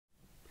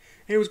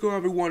Hey, what's going on,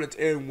 everyone? It's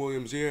Aaron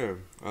Williams here.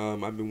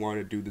 I've been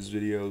wanting to do this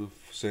video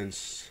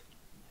since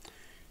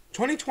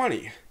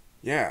 2020.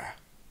 Yeah,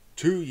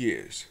 2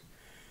 years.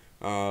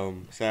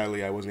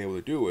 Sadly, I wasn't able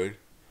to do it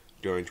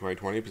during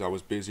 2020 because I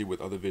was busy with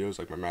other videos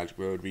like my Magic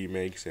Road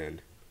remakes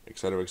and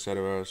etc.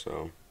 etc.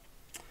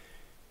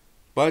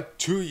 But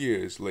 2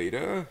 years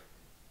later,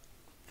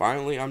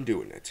 finally I'm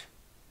doing it.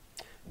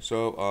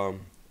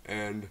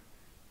 And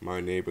my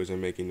neighbors are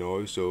making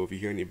noise, so if you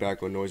hear any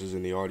background noises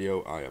in the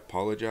audio, I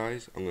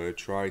apologize. I'm gonna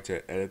try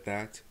to edit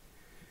that.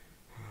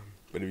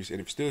 But if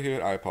you still hear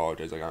it, I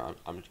apologize.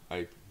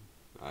 Like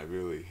I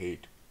really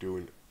hate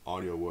doing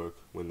audio work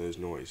when there's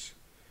noise.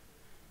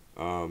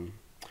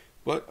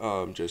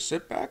 Just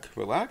sit back,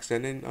 relax,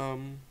 and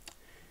then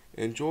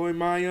enjoy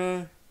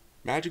my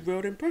Magic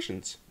Road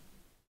impressions.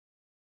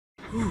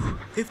 Ooh,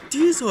 if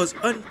Diesel has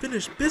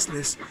unfinished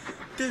business,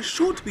 there's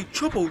sure to be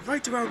trouble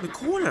right around the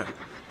corner.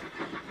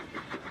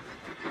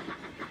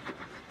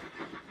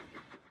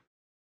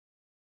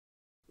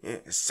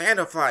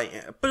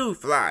 Sandalfly, blue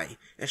fly,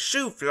 a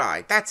shoe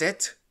fly, that's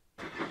it.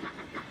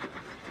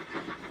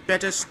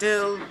 Better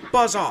still,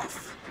 buzz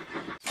off.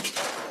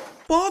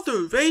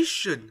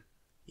 Botheration!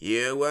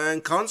 You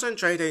weren't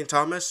concentrating,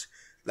 Thomas.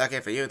 Lucky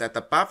for you that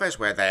the buffers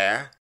were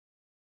there.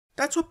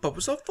 That's what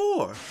buffers are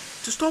for,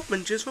 to stop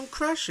engines from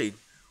crashing.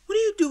 What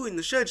are you doing in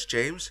the sheds,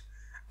 James?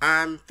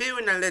 I'm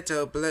feeling a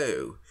little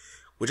blue,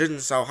 which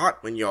isn't so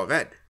hot when you're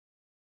red.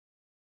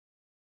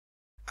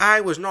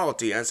 I was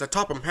naughty, and Sir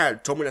Topham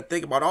Hatt told me to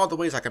think about all the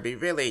ways I could be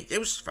really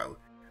useful.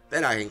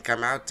 Then I can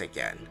come out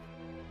again.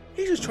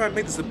 He's just trying to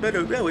make this a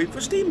better railway for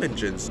steam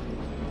engines.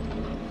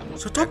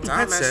 So Topham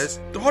Hatt says,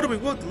 the harder we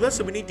work, the less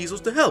we need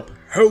diesels to help.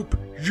 Help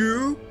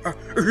you?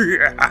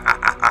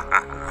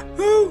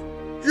 Oh,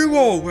 you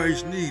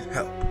always need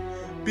help.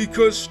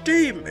 Because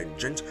steam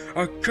engines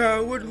are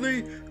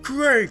cowardly,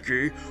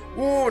 cranky,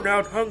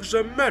 worn-out hunks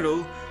of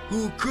metal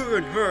who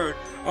couldn't hurt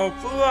a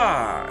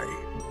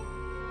fly.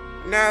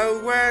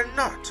 No, we're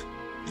not.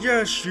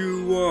 Yes,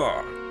 you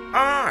are.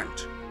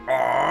 Aren't.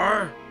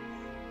 Are?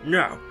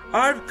 Now,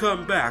 I've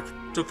come back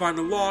to find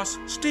the lost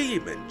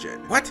steam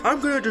engine. What? I'm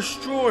gonna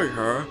destroy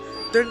her,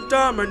 then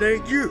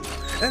dominate you,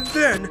 and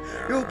then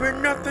you'll be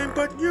nothing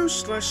but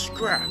useless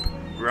scrap.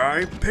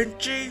 Right,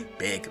 Pinchy?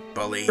 Big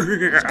bully.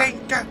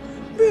 Stinker!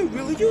 We're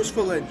really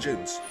useful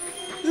engines.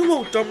 You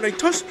won't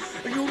dominate us,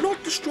 and you'll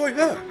not destroy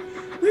her.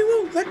 We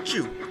won't let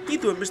you.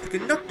 Neither will Mr.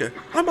 Conductor.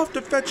 I'm off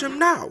to fetch him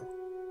now.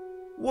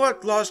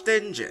 What lost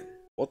engine?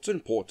 What's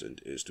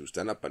important is to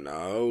stand up on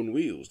our own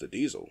wheels, the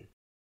Diesel.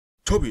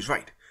 Toby's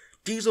right.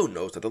 Diesel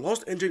knows that the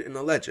lost engine in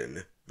the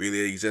legend really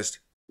exists.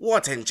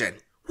 What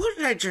engine?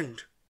 What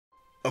legend?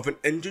 Of an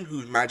engine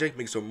whose magic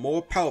makes her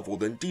more powerful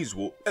than Diesel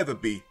will ever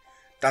be.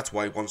 That's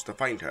why he wants to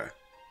find her.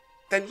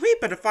 Then we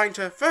better find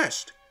her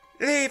first.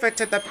 Leave it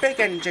to the big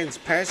engines,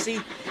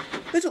 Percy.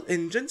 Little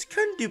engines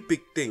can do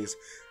big things,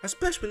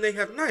 especially when they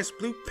have nice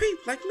blue paint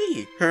like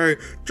me. Hey,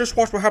 just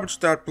watch what happens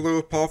to that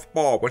blue puff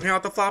ball when Now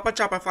the flopper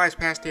chopper flies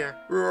past here.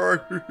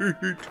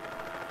 Routine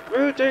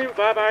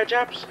flyby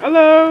chaps,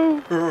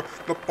 hello!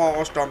 The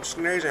ball stomps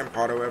sneezing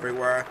powder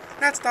everywhere.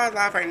 Let's start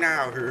laughing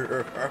now.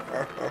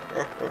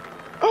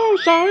 Oh,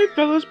 sorry,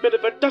 fellas, bit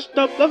of a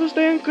dust-up, leather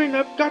stand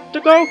cleanup, got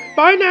to go,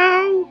 bye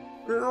now!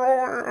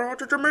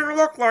 Did you mean to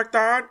look like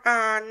that?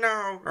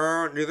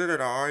 No. Neither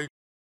did I.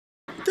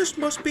 This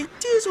must be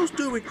Diesel's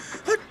doing.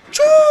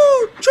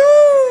 Achoo!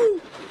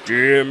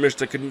 Dear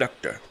Mr.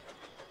 Conductor,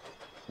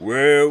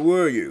 where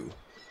were you?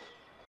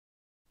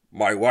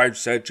 My wife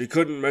said she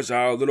couldn't miss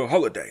our little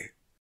holiday.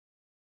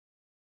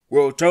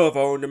 We'll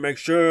telephone to make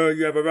sure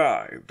you have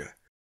arrived.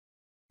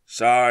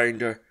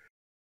 Signed,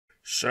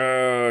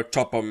 Sir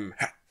Topham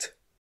Hatt.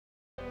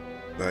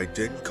 I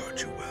didn't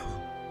guard you well.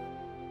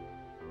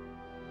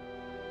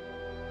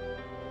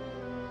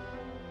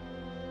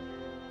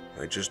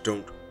 I just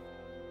don't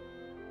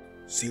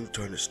seem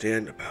to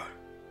understand about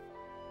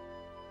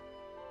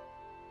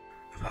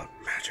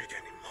magic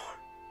anymore.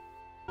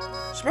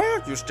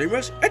 Smile, you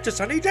steamers. It's a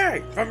sunny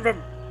day. Vroom,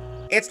 vroom.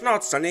 It's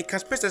not sunny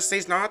because Mr.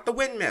 C's not at the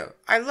windmill.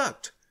 I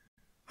looked.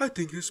 I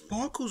think his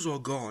sparkles are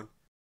gone.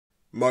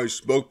 My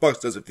smoke box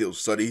doesn't feel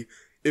sunny.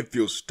 It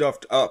feels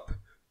stuffed up.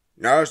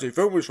 Nasty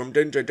rumors from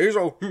Ginger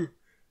Diesel.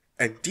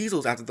 And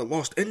Diesel's after the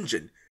lost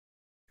engine.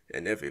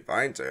 And if he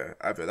finds her,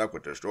 after that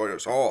would destroy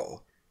us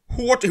all.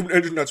 What even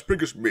engine that's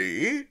biggest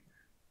me?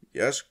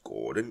 Yes,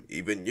 Gordon,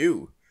 even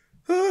you.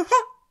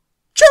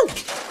 Choo!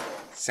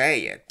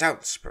 Say it,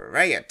 don't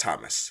spray it,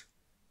 Thomas.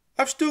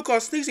 I've still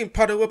got sneezing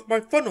powder up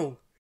my funnel.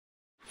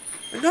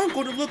 And now I'm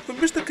going to look for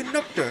Mr.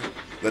 Conductor.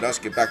 Let us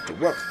get back to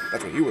work.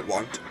 That's what you would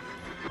want.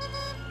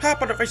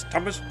 Hop on the face,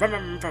 Thomas.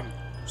 Vroom, vroom.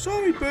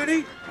 Sorry,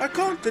 Bertie. I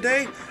can't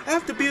today. I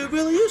have to be a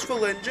really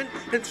useful engine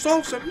and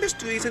solve some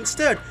mysteries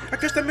instead. I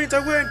guess that means I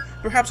win.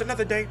 Perhaps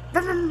another day.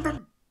 Vroom,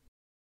 vroom.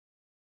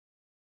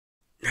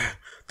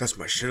 That's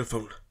my cell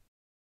phone.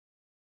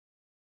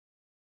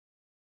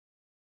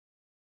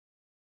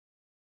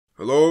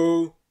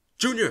 Hello?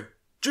 Junior,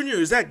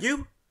 is that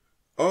you?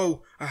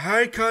 Oh,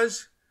 hi,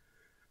 cuz.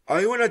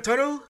 Are you in a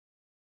tunnel?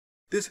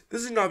 This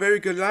is not a very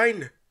good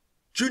line.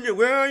 Junior,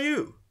 where are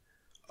you?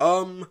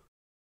 I'm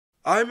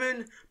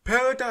in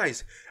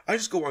paradise. I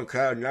just go on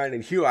cloud 9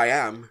 and here I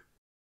am.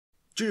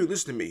 Junior,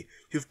 listen to me.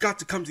 You've got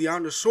to come to the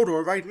island of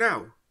Sodor right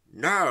now.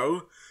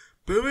 Now?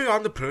 But we're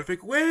on the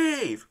perfect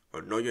wave.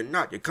 Oh, no, you're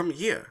not. You're coming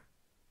here.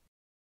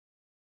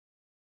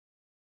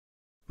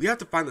 We have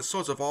to find the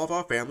source of all of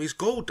our family's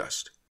gold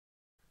dust.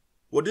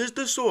 What is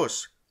the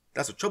source?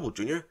 That's the trouble,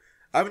 Junior.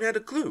 I haven't had a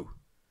clue.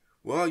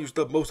 Well, I used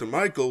up most of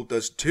my gold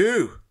dust,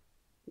 too.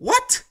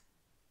 What?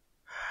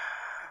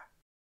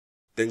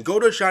 Then go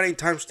to the Shining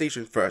Time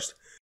Station first.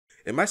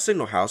 In my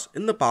signal house,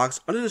 in the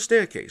box, under the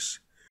staircase.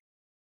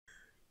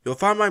 You'll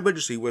find my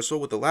emergency whistle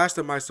with the last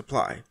of my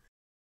supply.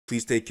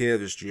 Please take care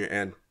of this, Junior,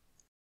 and...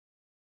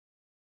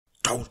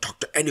 don't talk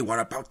to anyone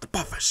about the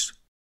buffers.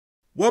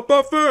 What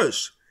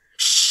buffers?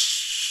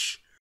 Shh!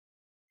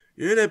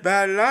 You're in a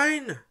bad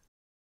line.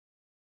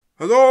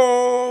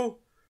 Hello?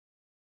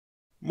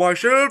 My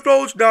cell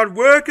phone's not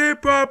working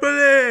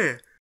properly.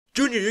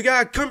 Junior, you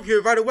gotta come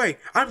here right away.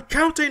 I'm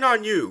counting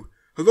on you.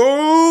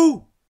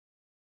 Hello?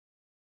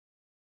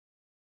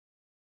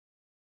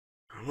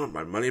 I want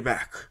my money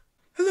back.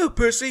 Hello,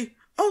 Percy.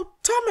 Oh,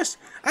 Thomas,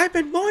 I've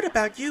been worried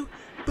about you.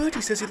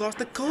 Bertie says he lost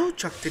the coal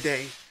truck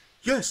today.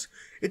 Yes,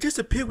 it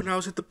disappeared when I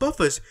was at the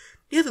buffers,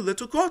 near the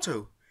little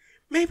grotto.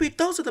 Maybe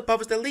those are the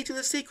buffers that lead to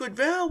the secret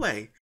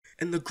railway.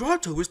 And the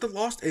grotto is the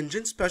lost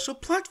engine special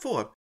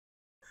platform.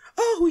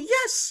 Oh,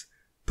 yes!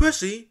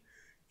 Percy,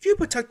 you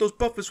protect those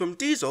buffers from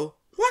Diesel.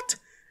 What?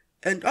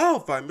 And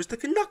I'll find Mr.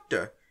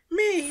 Conductor.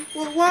 Me?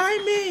 Well, why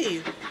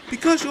me?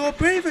 Because you're a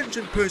brave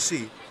engine,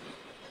 Percy.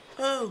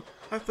 Oh,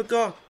 I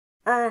forgot.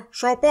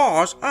 So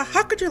boss,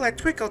 how could you let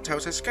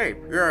Twinkletoes escape?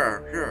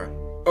 Yeah.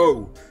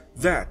 Oh,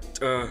 that,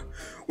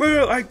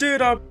 well, I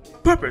did on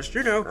purpose,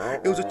 you know.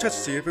 It was a test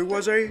to see if it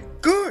was a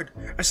good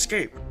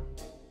escape.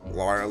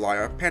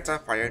 Liar, pants are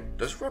fired.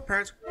 Does for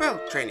pants? Well,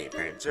 training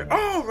pants.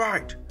 All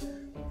right.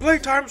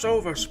 Playtime's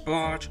over,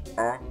 Splodge.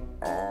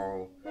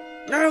 Oh.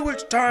 Now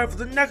it's time for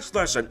the next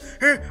lesson.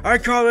 Here, I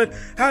call it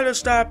How to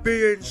Stop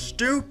Being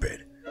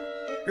Stupid.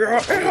 Now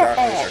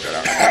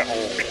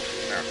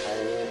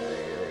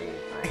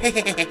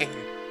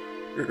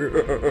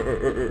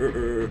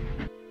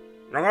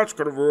that's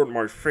gonna ruin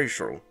my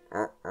facial.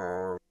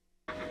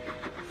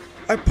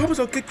 I promise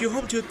I'll get you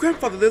home to your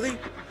grandfather, Lily.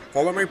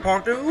 Follow me,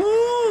 partner.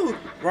 Woo!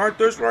 Right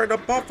this way to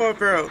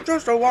Bufferville.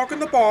 Just a walk in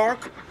the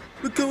park.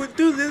 We're going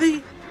through,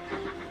 Lily.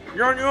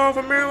 You're on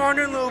from here on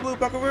in, little blue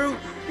buckaroo.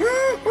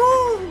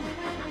 Yahoo!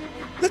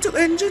 Little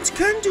engines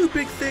can do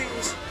big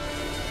things.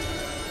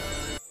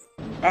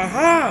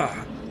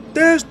 Aha!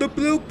 There's the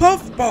blue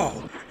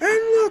puffball.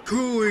 And look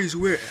who he's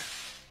with.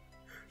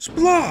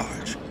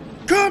 Splodge,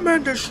 come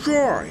and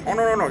destroy. Oh,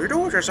 no, you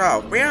do it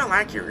yourself. We don't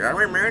like you.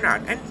 We may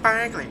not. And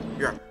frankly.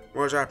 Yeah,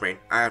 what does that mean?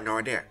 I have no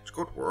idea. It's a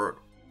good word.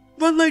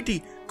 Run,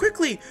 lady,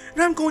 quickly,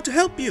 and I'm going to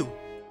help you.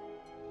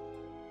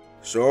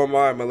 So am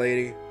I, my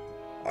lady.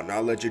 I'll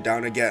not let you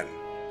down again.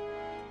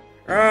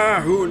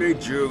 Who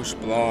needs you,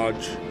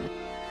 Splodge?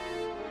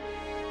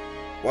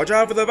 Watch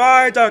out for the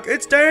viaduct,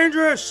 it's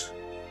dangerous!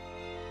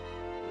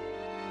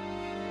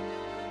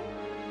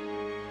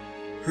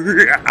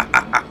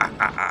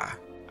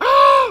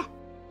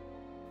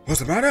 What's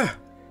the matter?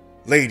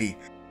 Lady.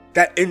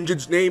 That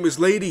engine's name is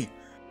Lady.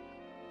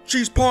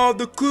 She's part of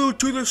the clue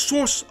to the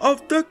source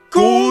of the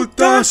gold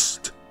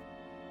dust.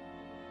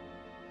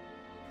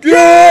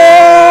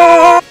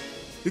 Yeah!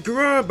 You can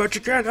run, but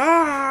you can't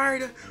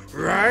hide.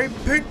 Right,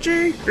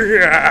 Pinchy?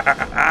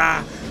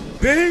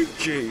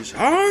 Pinchy's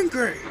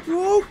hungry.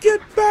 Oh,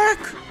 get back.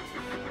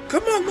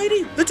 Come on,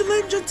 lady. Little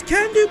engines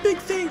can do big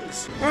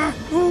things.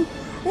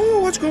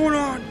 What's going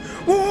on?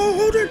 Oh,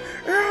 hold it.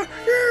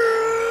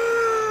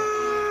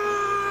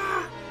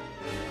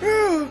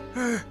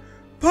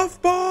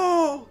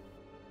 Puffball.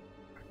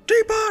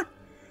 Teapot.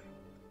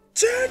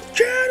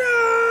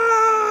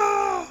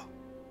 Cannel.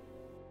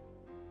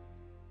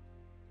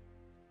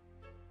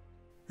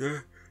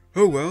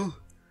 Oh well,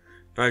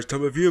 nice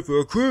time of year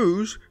for a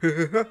cruise.